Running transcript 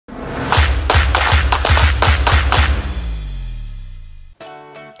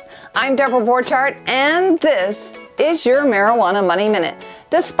I'm Deborah Borchardt, and this is your Marijuana Money Minute.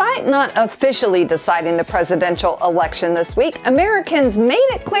 Despite not officially deciding the presidential election this week, Americans made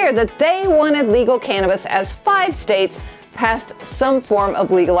it clear that they wanted legal cannabis as 5 states passed some form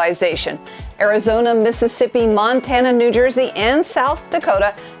of legalization. Arizona, Mississippi, Montana, New Jersey, and South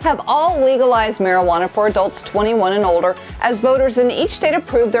Dakota have all legalized marijuana for adults 21 and older as voters in each state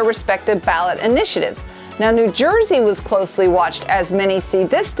approved their respective ballot initiatives. Now, New Jersey was closely watched as many see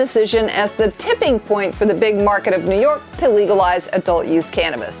this decision as the tipping point for the big market of New York to legalize adult use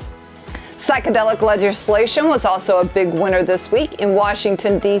cannabis. Psychedelic legislation was also a big winner this week in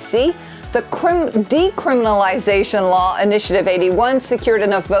Washington, D.C. The Decriminalization Law Initiative 81 secured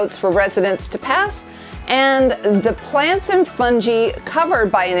enough votes for residents to pass, and the plants and fungi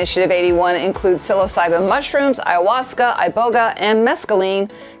covered by Initiative 81 include psilocybin mushrooms, ayahuasca, iboga, and mescaline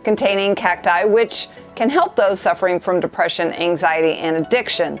containing cacti, which can help those suffering from depression, anxiety, and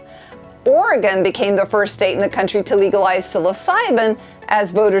addiction. Oregon became the first state in the country to legalize psilocybin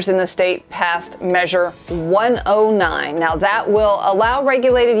as voters in the state passed Measure 109. Now, that will allow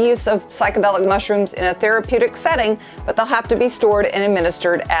regulated use of psychedelic mushrooms in a therapeutic setting, but they'll have to be stored and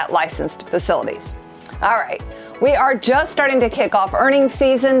administered at licensed facilities. All right, we are just starting to kick off earnings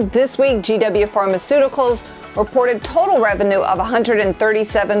season. This week, GW Pharmaceuticals reported total revenue of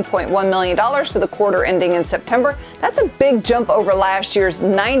 $137.1 million for the quarter ending in September. That's a big jump over last year's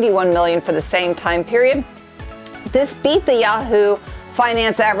 $91 million for the same time period. This beat the Yahoo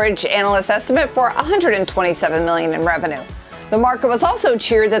Finance average analyst estimate for $127 million in revenue. The market was also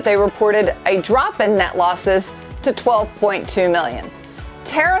cheered that they reported a drop in net losses to $12.2 million.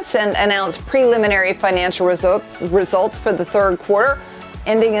 TerrAscend announced preliminary financial results for the third quarter,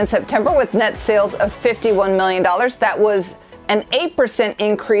 ending in September with net sales of $51 million. That was an 8%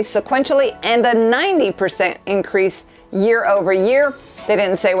 increase sequentially and a 90% increase year over year. They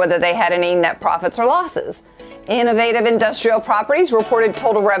didn't say whether they had any net profits or losses. Innovative Industrial Properties reported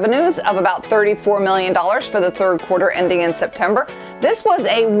total revenues of about $34 million for the third quarter ending in September. This was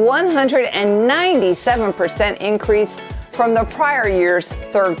a 197% increase from the prior year's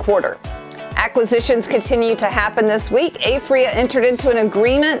third quarter. Acquisitions continue to happen this week. Aphria entered into an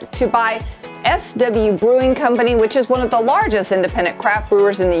agreement to buy SW Brewing Company, which is one of the largest independent craft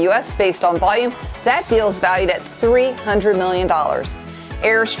brewers in the U.S. based on volume. That deal is valued at $300 million.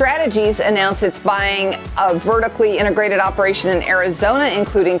 Air Strategies announced it's buying a vertically integrated operation in Arizona,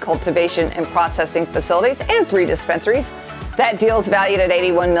 including cultivation and processing facilities and 3 dispensaries. That deal is valued at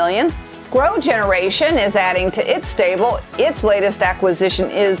 $81 million. GrowGeneration is adding to its stable. Its latest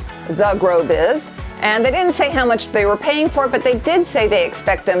acquisition is The Grow Biz. And they didn't say how much they were paying for it, but they did say they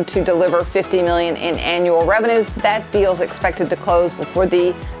expect them to deliver $50 million in annual revenues. That deal is expected to close before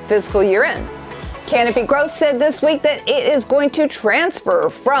the fiscal year end. Canopy Growth said this week that it is going to transfer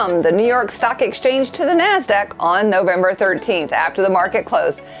from the New York Stock Exchange to the NASDAQ on November 13th after the market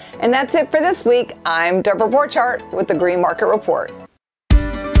closed. And that's it for this week. I'm Deborah Borchardt with the Green Market Report.